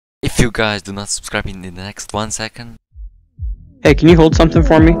If you guys do not subscribe in the next 1 second. Hey, can you hold something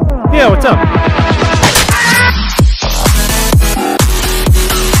for me? Yeah, what's up?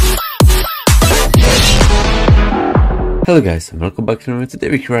 Hello guys, and welcome back to another. Today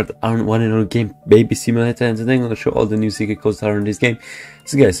we are on one and only game, Baby Simulator, and today I'm going to show all the new secret codes that are in this game.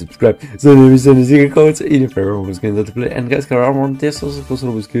 So guys, subscribe, so there is any secret codes, even if everyone was going to play. And guys, around this also goes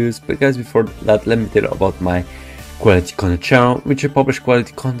always good. But guys, before that, let me tell you about my quality content channel, which I publish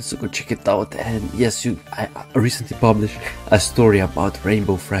quality content, so go check it out. And yes, I recently published a story about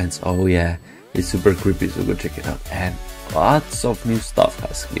rainbow friends. Oh yeah, it's super creepy, so go check it out. And lots of new stuff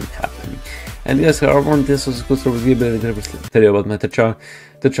has been happening. And guys, around this also goes always good. Tell you about my channel.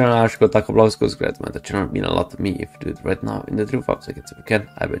 The channel actually got TacoBlox goes great. My channel mean a lot to me. If you do it right now in the 5 seconds, if you can,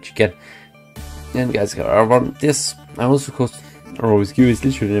 I bet you can. And guys, around this, I also host always curious.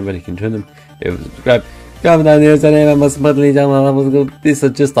 Literally anybody can join them. If you subscribe, comment down here, these are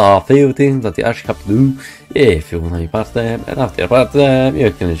just a few things that you actually have to do if you want to be part of them, and after you're part of them,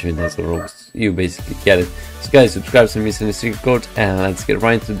 you can join us. You basically get it. So guys, subscribe to me, send a secret code, and let's get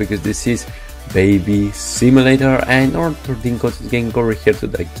right into it, because this is Baby Simulator. And in order to link code to the game, go right here to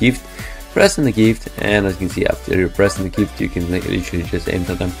the gift, press on the gift, and as you can see, after you press on the gift, you can literally just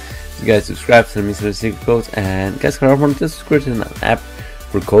enter them. So guys, subscribe to me, send a secret code, and guys, I want to subscribe to an app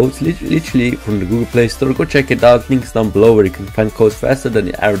for codes, literally from the Google Play Store. Go check it out, links down below where you can find codes faster than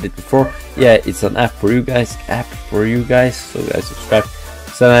you ever did before. Yeah, it's an app for you guys, so guys, subscribe.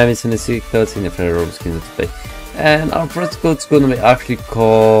 So I'm missing the secret codes in the Roblox game to play. And our first code is going to be actually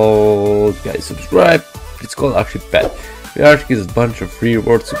called, guys, subscribe. It's called actually pet. We actually get a bunch of free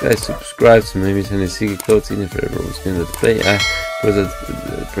rewards, so guys, subscribe. So maybe send the secret codes in the Roblox game to play.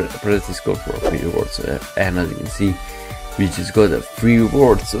 Press this code for a free reward. So and as you can see, we just got a free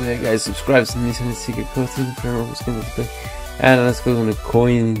reward. So yeah guys, subscribe to me, send the secret codes in the Roblox game to play. And let's go on the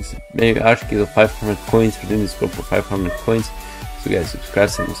coins. Maybe actually get 500 coins within this code for 500 coins. So guys, subscribe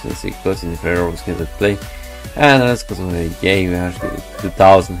to me, send the secret codes in the Roblox game to play. And let's go to the game. We actually get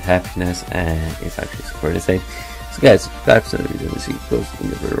 2000 happiness, and it's actually super insane. So guys, subscribe to me, send the secret codes in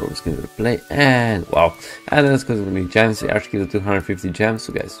the Roblox game to play. And wow, and let's go to the gems. We actually get 250 gems.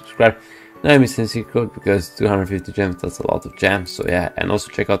 So guys, subscribe. Now I'm missing secret code because 250 gems, that's a lot of gems. So yeah, and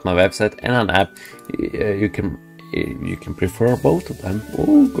also check out my website and an app. You can prefer both of them.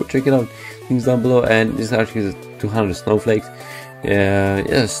 Oh, go check it out. Links down below. And this actually is 200 snowflakes.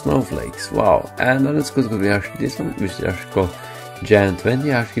 Yeah, snowflakes. Wow. And then let's go to actually this one, which is actually called Jan 20.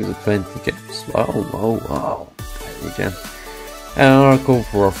 Actually gives 20 gems. Wow. 20 gems. And another code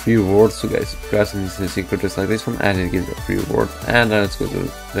for a free reward. So guys, subscribe to the secret just like this one, and it gives a free reward. And then let's go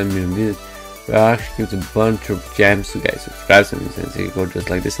to 10 million videos. We actually gives a bunch of gems. So guys, subscribe to the secret code just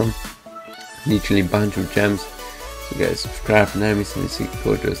like this one. Literally bunch of gems. So guys, subscribe. Now we send the secret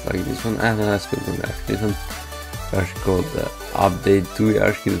code just like this one. And then let's go to this one. We actually called the update 2. We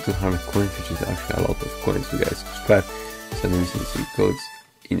actually give 200 coins, which is actually a lot of coins. So guys, subscribe. Send me some secret codes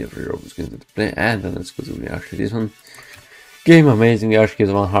in your free Roblox game to play. And then let's go to actually this one. Game amazing. We actually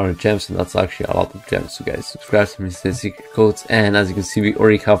get 100 gems, and that's actually a lot of gems. So guys, subscribe to me, send secret codes, and as you can see, we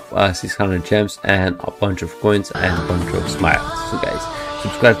already have 600 gems and a bunch of coins and a bunch of smiles. So guys,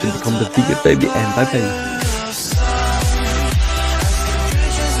 subscribe to become the biggest baby, and bye bye.